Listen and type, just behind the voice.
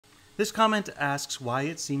This comment asks why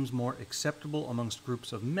it seems more acceptable amongst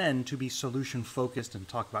groups of men to be solution-focused and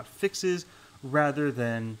talk about fixes rather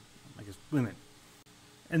than, women.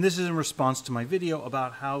 And this is in response to my video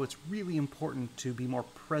about how it's really important to be more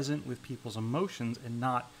present with people's emotions and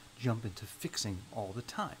not jump into fixing all the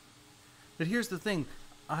time. But here's the thing,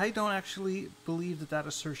 I don't actually believe that that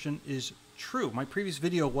assertion is true. My previous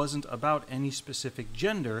video wasn't about any specific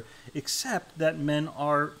gender, except that men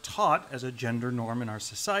are taught as a gender norm in our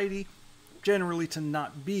society generally to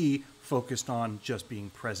not be focused on just being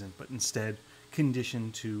present, but instead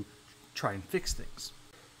conditioned to try and fix things.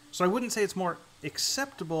 So I wouldn't say it's more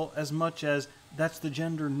acceptable as much as that's the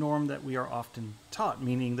gender norm that we are often taught,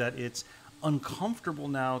 meaning that it's uncomfortable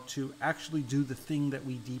now to actually do the thing that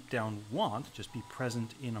we deep down want, just be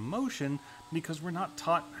present in emotion, because we're not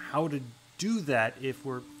taught how to do that if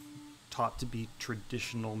we're taught to be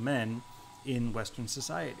traditional men in Western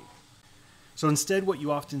society. So instead, what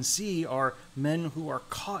you often see are men who are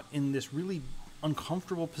caught in this really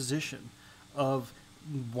uncomfortable position of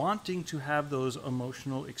wanting to have those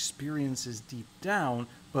emotional experiences deep down,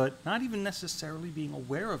 but not even necessarily being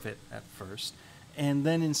aware of it at first, and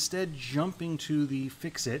then instead jumping to the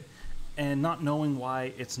fix it and not knowing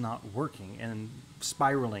why it's not working and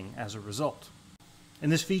spiraling as a result.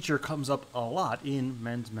 And this feature comes up a lot in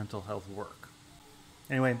men's mental health work.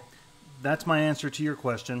 Anyway, that's my answer to your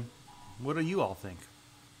question. What do you all think?